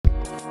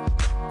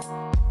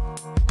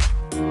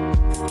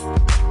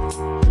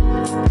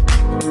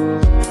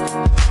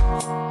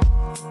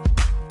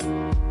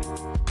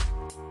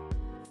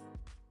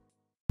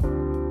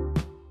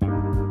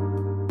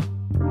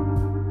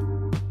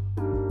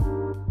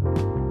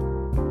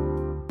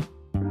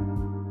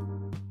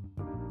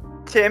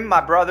Tim,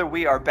 my brother,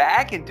 we are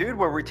back, and dude,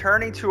 we're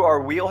returning to our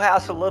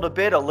wheelhouse a little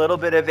bit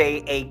of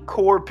a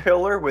core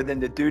pillar within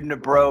the Dude and the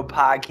Bro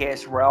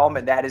podcast realm,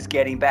 and that is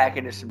getting back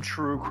into some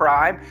true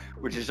crime,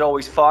 which is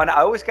always fun.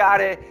 I always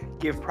gotta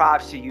give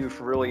props to you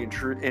for really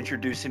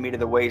introducing me to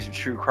the ways of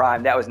true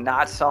crime. That was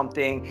not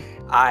something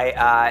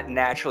I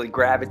naturally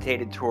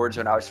gravitated towards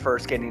when I was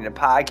first getting into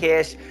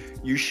podcasts.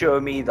 You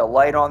showed me the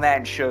light on that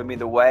and showed me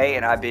the way,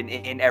 and I've been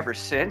in ever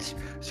since.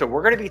 So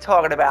we're going to be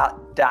talking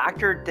about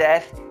Dr.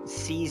 Death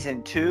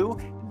Season 2,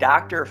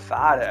 Dr.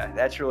 Fada.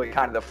 That's really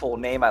kind of the full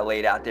name I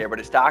laid out there,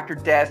 but it's Dr.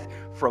 Death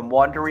from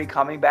Wondery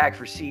coming back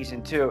for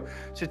Season 2.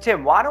 So,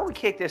 Tim, why don't we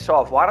kick this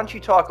off? Why don't you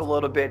talk a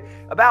little bit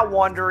about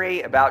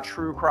Wondery, about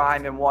true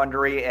crime in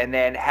Wondery, and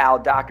then how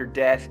Dr.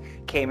 Death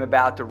came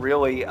about to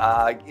really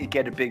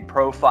get a big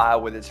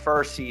profile with its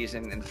first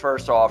season and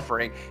first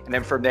offering, and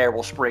then from there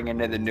we'll spring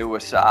into the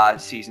newest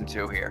Season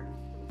 2 here.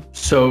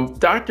 So,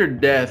 Dr.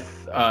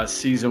 Death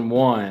Season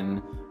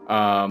 1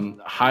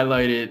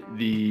 highlighted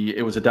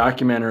it was a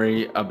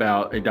documentary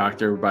about a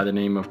doctor by the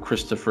name of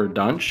Christopher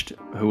Dunst,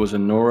 who was a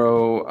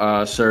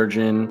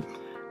neurosurgeon,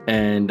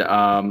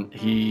 and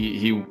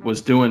he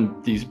was doing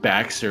these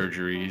back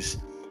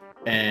surgeries,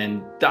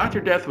 and Dr.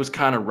 Death was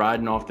kind of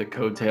riding off the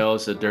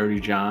coattails of Dirty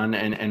John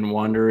and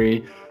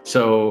Wondery.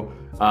 So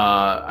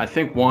I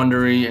think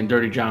Wondery and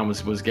Dirty John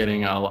was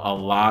getting a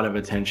lot of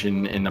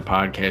attention in the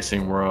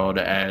podcasting world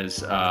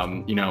as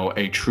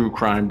a true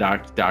crime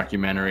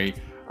documentary.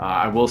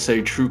 I will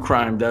say true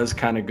crime does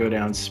kind of go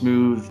down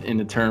smooth in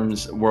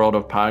the world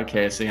of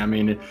podcasting. I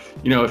mean,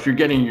 if you're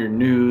getting your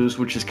news,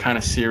 which is kind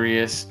of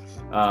serious,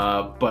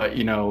 but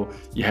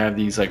you have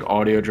these like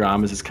audio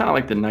dramas, it's kind of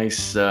like the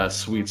nice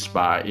sweet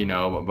spot,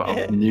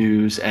 of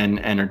news and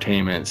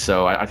entertainment.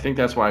 So I think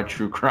that's why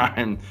true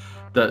crime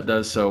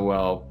does so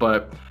well.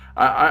 But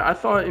I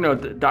thought,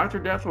 Dr.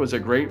 Death was a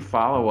great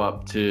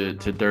follow-up to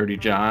Dirty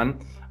John.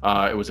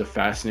 It was a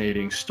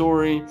fascinating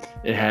story.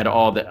 It had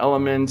all the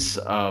elements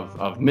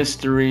of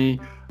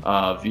mystery,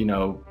 of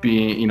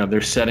being,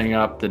 they're setting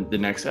up the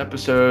next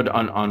episode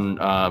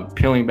on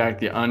peeling back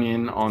the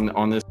onion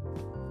on this.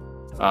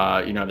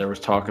 There was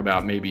talk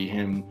about maybe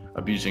him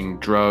abusing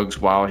drugs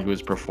while he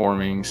was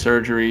performing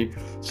surgery.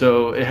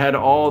 So it had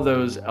all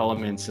those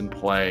elements in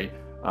play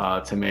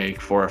to make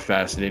for a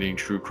fascinating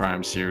true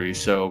crime series.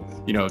 So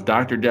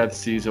Dr. Death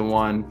Season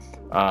 1,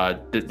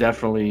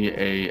 definitely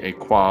a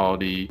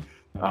quality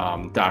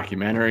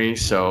documentary.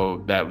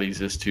 So that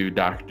leads us to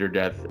Dr.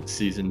 Death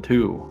Season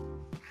 2.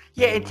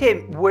 Yeah, and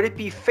Tim, would it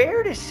be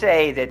fair to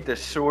say that the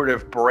sort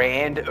of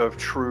brand of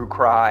true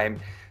crime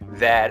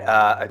that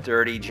a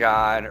Dirty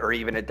John or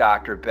even a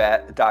Dr.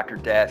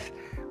 Death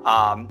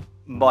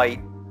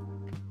might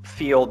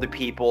feel to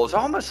people is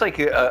almost like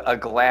a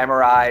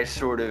glamorized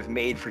sort of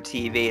made for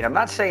TV? And I'm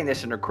not saying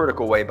this in a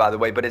critical way, by the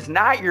way, but it's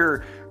not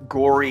your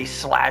gory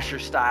slasher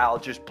style,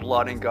 just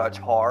blood and guts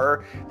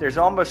horror. There's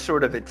almost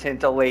sort of a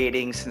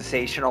titillating,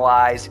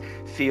 sensationalized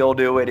feel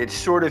to it. It's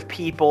sort of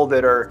people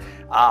that are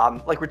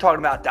like we're talking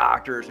about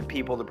doctors and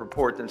people that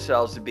purport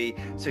themselves to be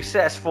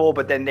successful,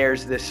 but then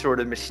there's this sort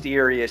of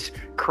mysterious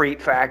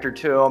creep factor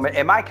to them.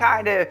 Am I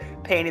kind of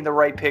painting the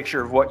right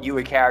picture of what you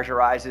would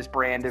characterize this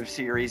brand of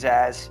series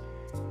as?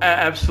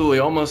 Absolutely,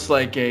 almost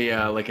like a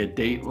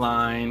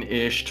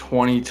Dateline-ish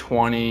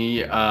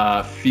 2020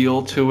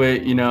 feel to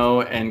it,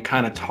 and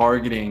kind of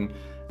targeting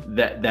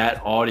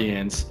that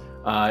audience.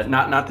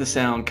 Not to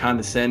sound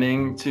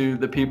condescending to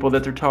the people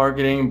that they're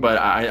targeting, but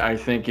I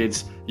think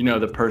it's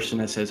the person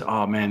that says,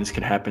 "Oh man, this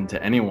could happen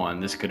to anyone.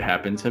 This could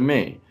happen to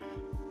me."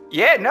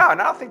 Yeah, no, and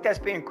I don't think that's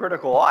being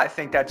critical. I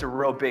think that's a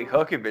real big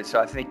hook of it. So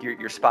I think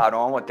you're spot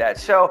on with that.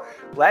 So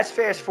let's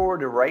fast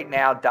forward to right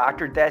now,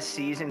 Dr. Death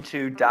Season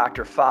 2,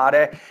 Dr.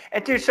 Fada.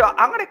 And dude, so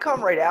I'm going to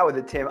come right out with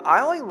it, Tim. I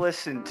only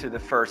listened to the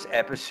first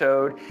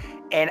episode,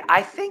 and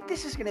I think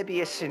this is going to be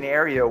a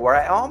scenario where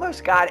I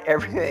almost got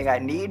everything I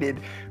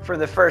needed from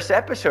the first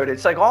episode.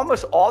 It's like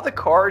almost all the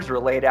cards were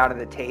laid out on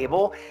the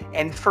table.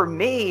 And for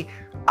me,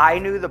 I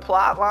knew the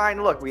plot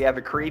line. Look, we have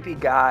a creepy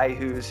guy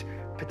who's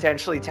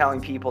potentially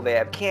telling people they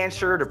have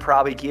cancer to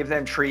probably give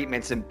them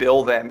treatments and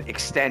bill them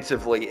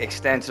extensively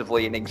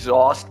and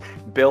exhaust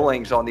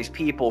billings on these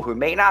people who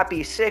may not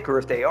be sick, or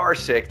if they are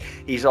sick,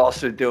 he's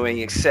also doing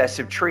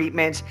excessive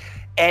treatments.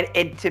 And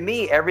to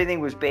me,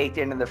 everything was baked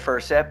into the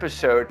first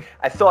episode.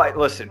 I thought,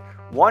 listen,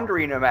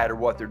 Wondery, no matter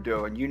what they're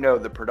doing,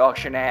 the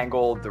production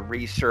angle, the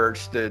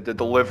research, the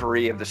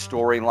delivery of the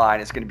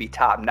storyline is going to be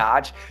top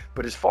notch.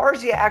 But as far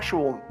as the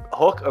actual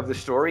hook of the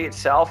story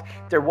itself,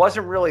 there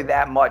wasn't really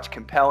that much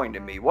compelling to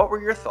me. What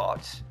were your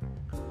thoughts?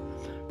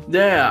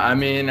 Yeah, I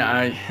mean,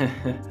 I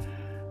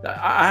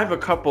have a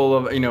couple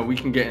of, we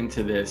can get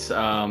into this,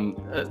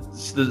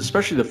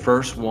 especially the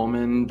first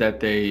woman that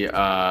they,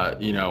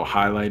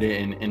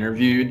 highlighted and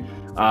interviewed.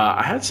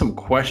 I had some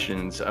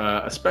questions,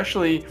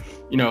 especially,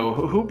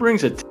 who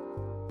brings it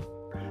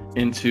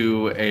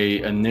into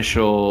a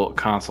initial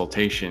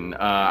consultation.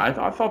 I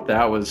thought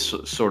that was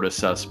sort of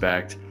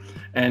suspect.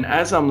 And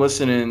as I'm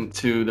listening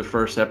to the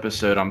first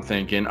episode, I'm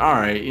thinking, all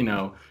right,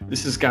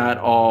 this has got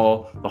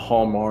all the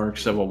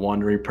hallmarks of a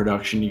Wondery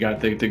production. You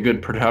got the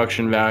good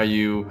production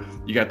value,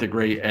 you got the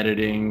great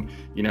editing,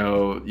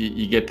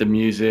 you get the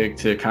music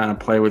to kind of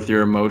play with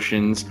your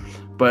emotions.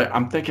 But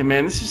I'm thinking,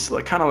 man, this is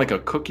kind of like a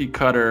cookie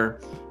cutter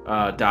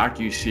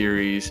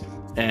docu-series,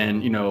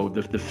 and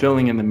the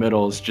filling in the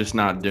middle is just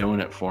not doing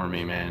it for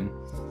me, man.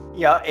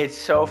 Yeah, it's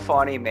so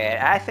funny,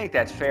 man. I think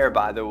that's fair,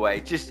 by the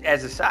way. Just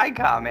as a side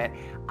comment,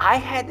 I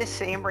had the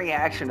same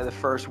reaction to the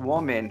first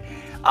woman.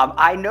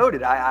 I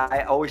noted,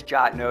 I always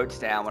jot notes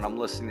down when I'm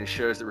listening to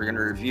shows that we're going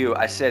to review.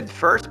 I said,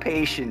 first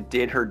patient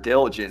did her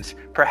diligence,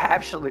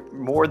 perhaps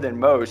more than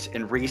most,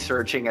 in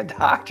researching a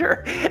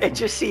doctor. It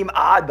just seemed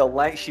odd the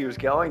length she was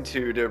going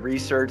to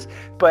research,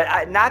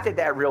 but not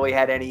that really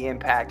had any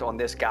impact on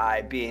this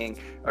guy being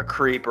a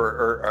creep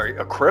or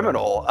a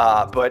criminal,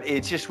 but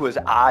it just was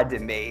odd to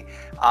me.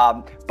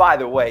 By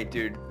the way,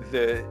 dude,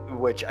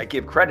 which I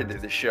give credit to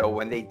the show,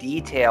 when they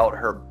detailed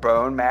her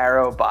bone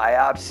marrow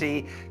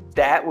biopsy,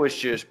 that was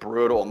just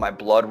brutal. My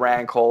blood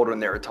ran cold when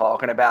they were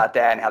talking about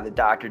that and how the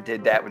doctor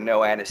did that with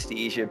no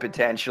anesthesia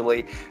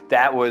potentially.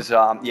 That was,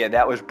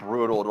 that was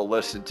brutal to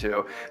listen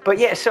to. But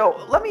yeah,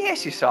 so let me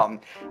ask you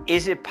something.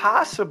 Is it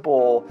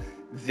possible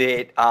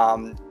that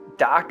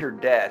Dr.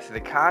 Death,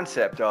 the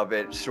concept of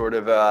it, sort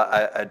of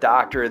a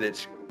doctor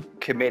that's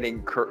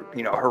committing,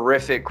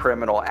 horrific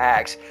criminal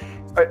acts,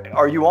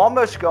 are you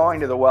almost going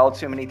to the well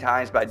too many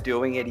times by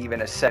doing it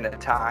even a cent at a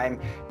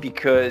time?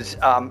 Because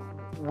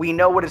we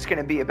know what it's going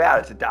to be about.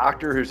 It's a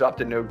doctor who's up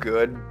to no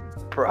good,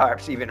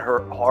 perhaps even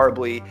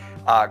horribly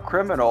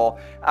criminal,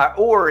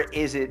 or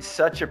is it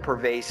such a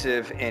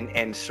pervasive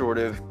and sort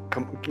of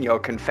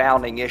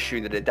confounding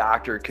issue that a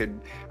doctor could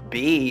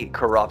be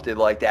corrupted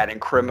like that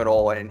and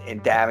criminal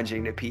and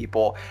damaging to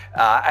people?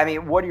 I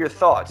mean, what are your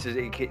thoughts? Are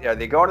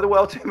they going to the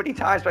well too many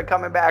times by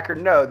coming back, or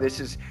no, this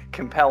is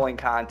compelling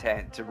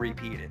content to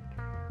repeat it?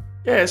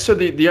 Yeah, so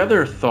the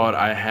other thought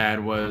I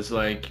had was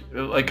like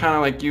kind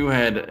of like you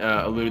had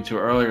alluded to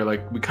earlier,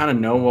 like we kind of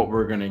know what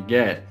we're gonna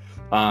get,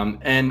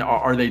 and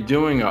are they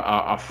doing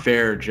a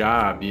fair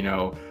job?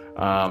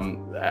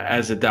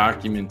 As a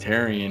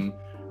documentarian,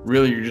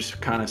 really you're just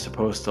kind of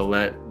supposed to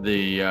let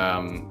the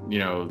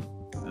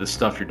the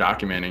stuff you're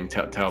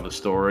documenting tell the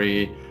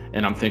story.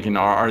 And I'm thinking,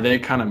 are they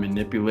kind of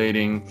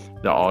manipulating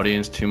the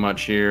audience too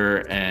much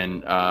here,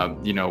 and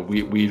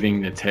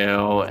weaving the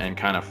tale and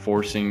kind of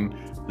forcing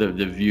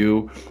the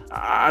view?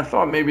 I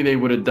thought maybe they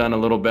would have done a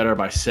little better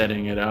by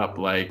setting it up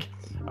like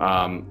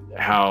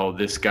how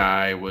this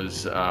guy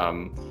was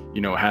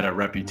had a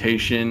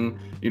reputation.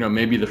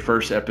 Maybe the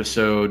first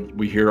episode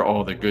we hear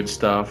all the good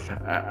stuff,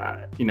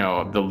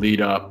 the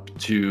lead up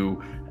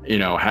to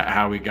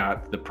how we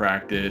got the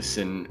practice,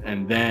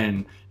 and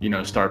then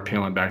start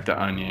peeling back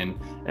the onion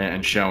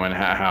and showing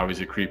how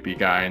he's a creepy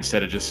guy,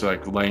 instead of just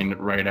like laying it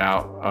right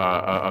out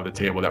of the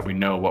table that we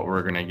know what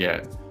we're gonna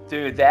get.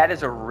 Dude, that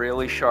is a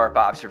really sharp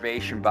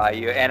observation by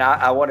you. And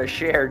I want to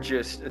share,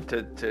 just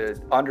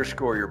to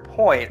underscore your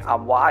point,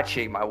 I'm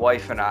watching, my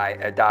wife and I,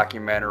 a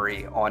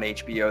documentary on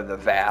HBO, The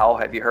Vow.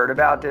 Have you heard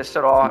about this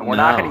at all? No. We're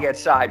not going to get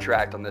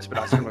sidetracked on this, but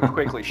I'm just going to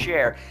quickly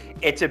share.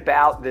 It's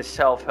about this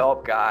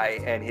self-help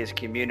guy and his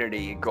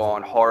community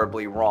gone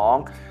horribly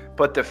wrong.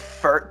 But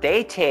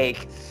they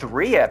take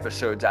 3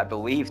 episodes, I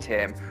believe,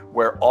 Tim,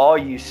 where all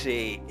you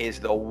see is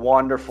the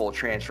wonderful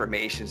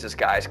transformations this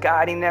guy's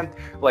guiding them.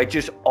 Like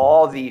just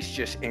all these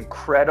just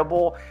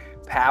incredible,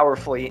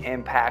 powerfully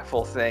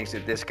impactful things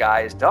that this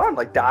guy has done,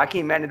 like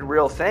documented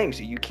real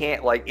things. You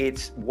can't, like,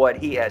 it's what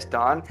he has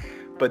done.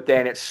 But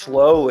then it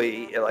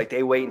slowly, like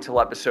they wait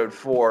until episode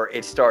 4,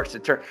 it starts to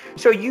turn.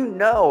 So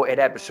at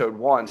episode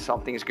 1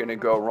 something's going to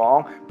go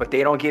wrong, but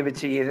they don't give it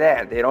to you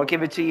then. They don't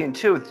give it to you in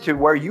 2, to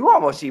where you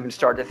almost even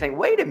start to think,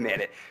 wait a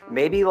minute,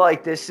 maybe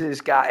like this is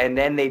guy, and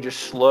then they just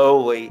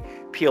slowly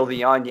peel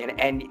the onion.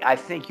 And I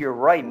think you're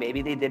right.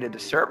 Maybe they did a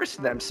disservice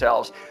to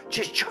themselves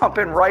just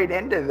jumping right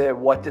into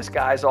what this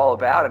guy's all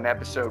about in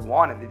episode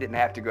 1, and they didn't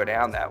have to go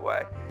down that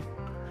way.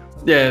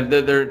 Yeah,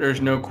 there's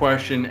no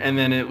question. And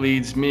then it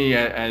leads me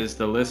as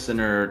the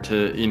listener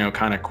to,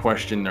 kind of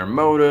question their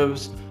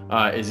motives.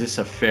 Is this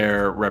a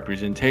fair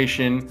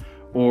representation?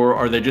 Or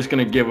are they just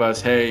going to give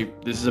us, hey,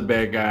 this is a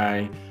bad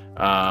guy,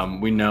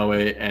 we know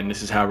it, and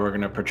this is how we're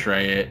going to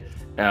portray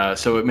it?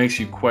 So it makes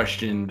you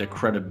question the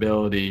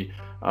credibility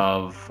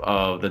of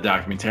the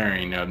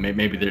documentarian.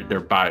 Maybe they're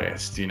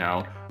biased,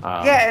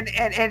 Yeah,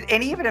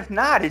 and even if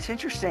not, it's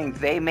interesting.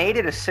 They made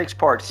it a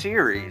 6-part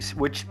series,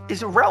 which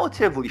is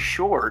relatively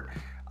short,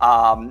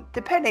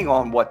 depending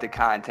on what the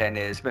content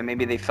is. But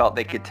maybe they felt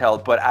they could tell.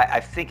 But I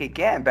think,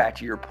 again, back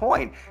to your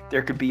point,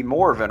 there could be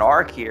more of an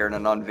arc here and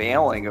an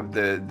unveiling of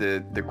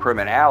the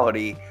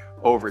criminality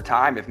over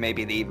time, if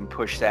maybe they even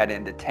push that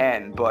into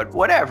 10, but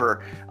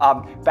whatever.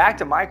 Back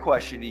to my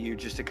question to you,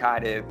 just to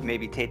kind of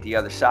maybe take the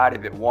other side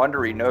of it.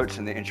 Wondery notes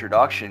in the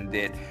introduction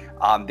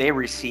that they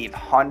received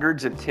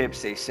hundreds of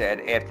tips, they said,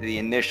 after the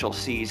initial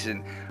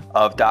season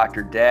of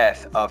Dr.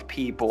 Death, of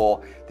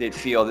people that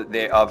feel that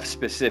they, of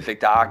specific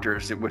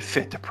doctors that would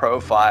fit the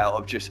profile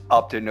of just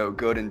up to no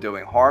good and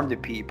doing harm to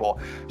people.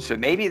 So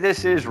maybe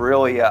this is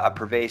really a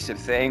pervasive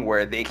thing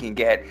where they can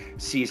get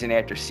season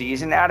after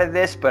season out of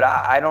this, but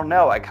I don't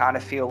know. I kind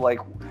of feel like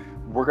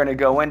we're going to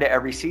go into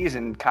every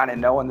season kind of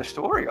knowing the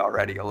story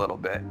already a little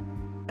bit.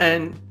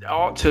 And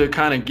to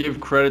kind of give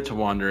credit to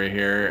Wanderer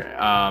here,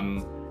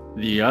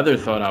 the other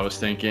thought I was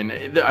thinking,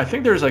 I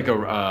think there's like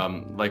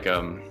a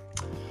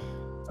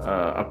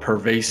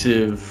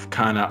pervasive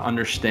kind of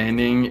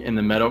understanding in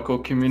the medical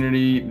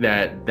community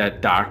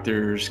that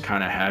doctors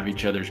kind of have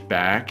each other's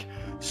back.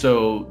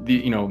 So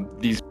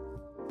these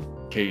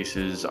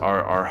cases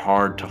are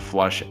hard to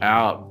flush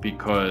out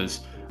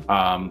because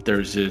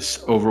there's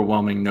this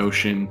overwhelming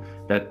notion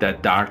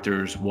that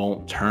doctors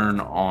won't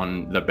turn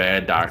on the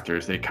bad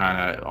doctors. They kind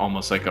of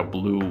almost like a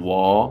blue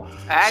wall.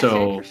 That's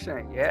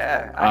interesting.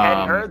 Yeah, I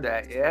hadn't heard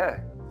that. Yeah.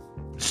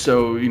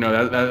 So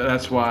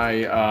that's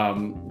why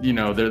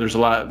there's a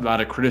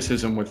lot of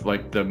criticism with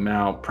like the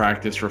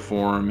malpractice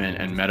reform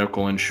and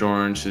medical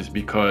insurance, is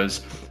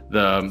because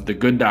the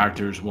good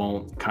doctors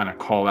won't kind of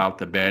call out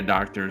the bad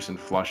doctors and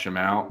flush them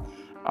out.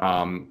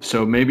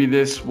 So maybe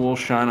this will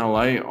shine a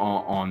light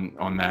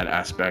on that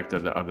aspect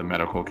of the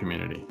medical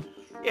community.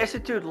 Yeah, so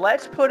dude,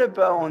 let's put a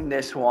bow on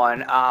this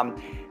one.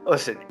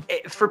 Listen,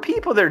 for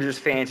people that are just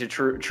fans of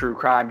true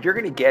crime, you're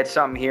going to get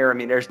something here. I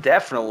mean, there's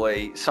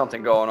definitely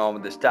something going on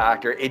with this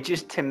doctor. It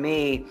just, to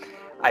me,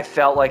 I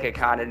felt like I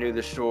kind of knew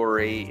the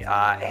story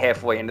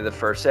halfway into the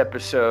first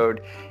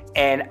episode.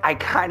 And I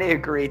kind of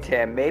agree,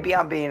 Tim. Maybe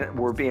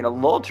we're being a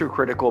little too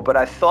critical, but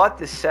I thought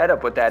the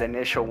setup with that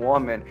initial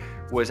woman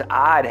was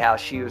odd, how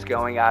she was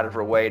going out of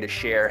her way to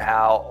share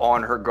how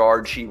on her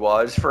guard she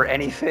was for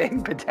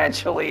anything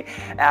potentially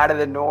out of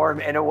the norm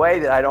in a way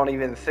that I don't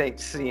even think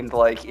seemed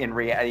like in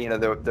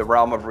the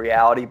realm of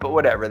reality, but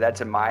whatever,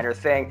 that's a minor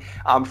thing.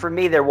 For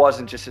me, there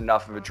wasn't just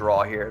enough of a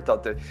draw here. I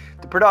thought the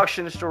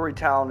production, the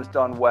storytelling was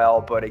done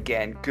well, but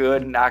again,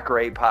 good, not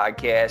great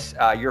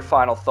podcast. Your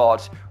final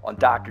thoughts on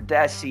Dr.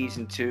 Death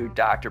Season 2,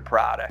 Dr.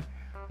 Prada.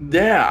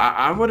 Yeah,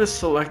 I would have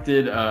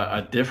selected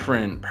a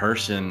different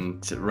person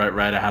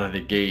right out of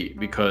the gate,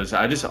 because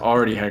I just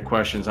already had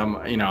questions.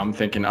 I'm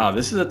thinking, oh,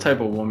 this is a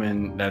type of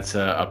woman that's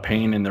a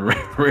pain in the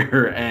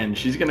rear end.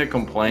 She's gonna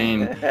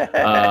complain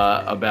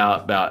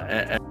about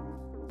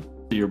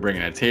you're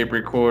bringing a tape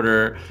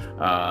recorder.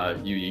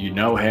 You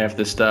know half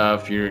the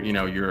stuff.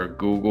 You're a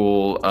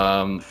Google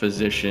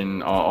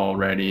physician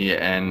already,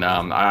 and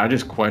I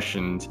just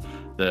questioned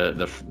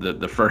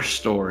the first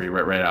story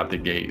right out the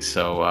gate.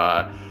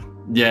 So.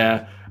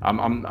 Yeah,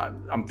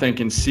 I'm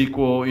thinking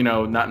sequel.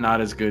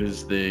 Not as good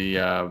as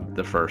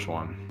the first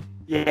one.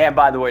 Yeah, and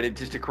by the way,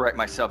 just to correct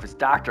myself, it's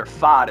Dr.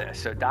 Fada.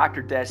 So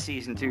Dr. Death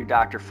Season 2,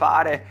 Dr.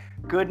 Fada.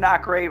 Good,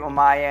 not great on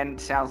my end.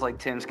 Sounds like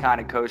Tim's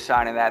kind of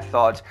co-signing that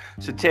thoughts.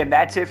 So Tim,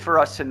 that's it for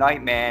us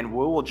tonight, man.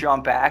 We will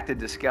jump back to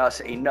discuss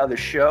another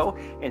show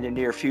in the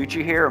near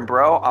future here, and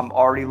bro, I'm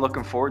already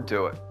looking forward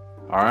to it.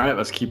 All right,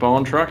 let's keep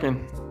on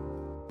trucking.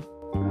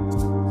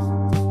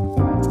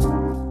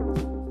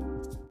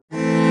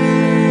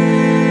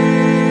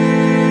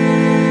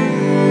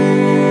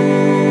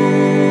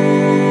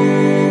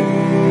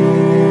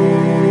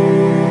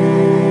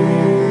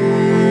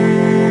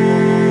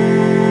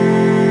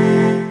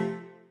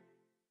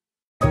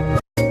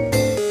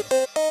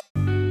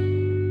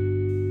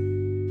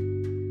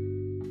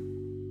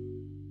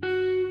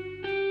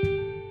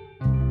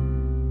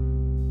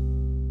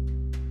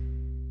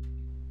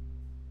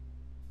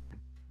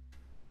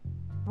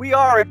 We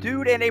are a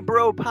Dude and a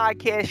Bro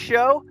podcast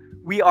show.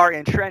 We are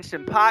entrenched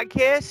in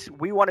podcasts.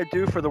 We want to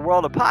do for the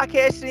world of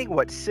podcasting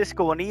what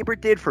Siskel and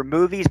Ebert did for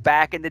movies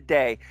back in the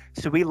day.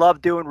 So we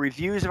love doing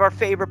reviews of our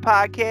favorite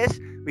podcasts.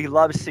 We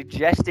love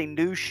suggesting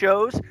new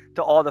shows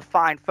to all the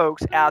fine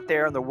folks out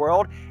there in the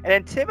world. And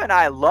then Tim and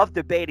I love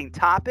debating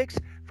topics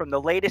from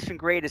the latest and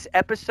greatest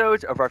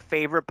episodes of our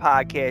favorite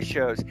podcast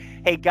shows.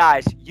 Hey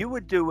guys, you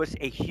would do us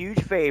a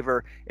huge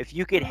favor if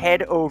you could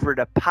head over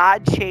to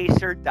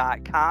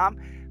podchaser.com.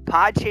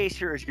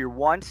 Podchaser is your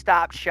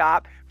one-stop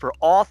shop for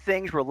all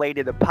things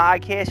related to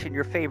podcasts and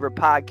your favorite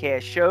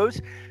podcast shows.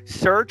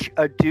 Search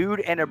a Dude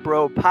and a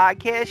Bro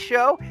podcast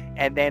show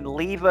and then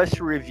leave us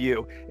a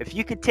review. If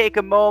you could take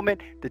a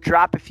moment to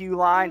drop a few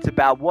lines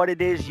about what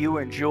it is you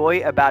enjoy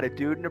about a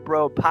Dude and a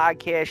Bro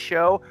podcast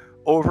show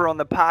over on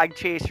the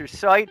Podchaser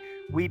site,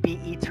 we'd be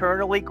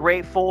eternally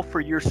grateful for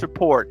your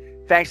support.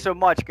 Thanks so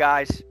much,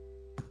 guys.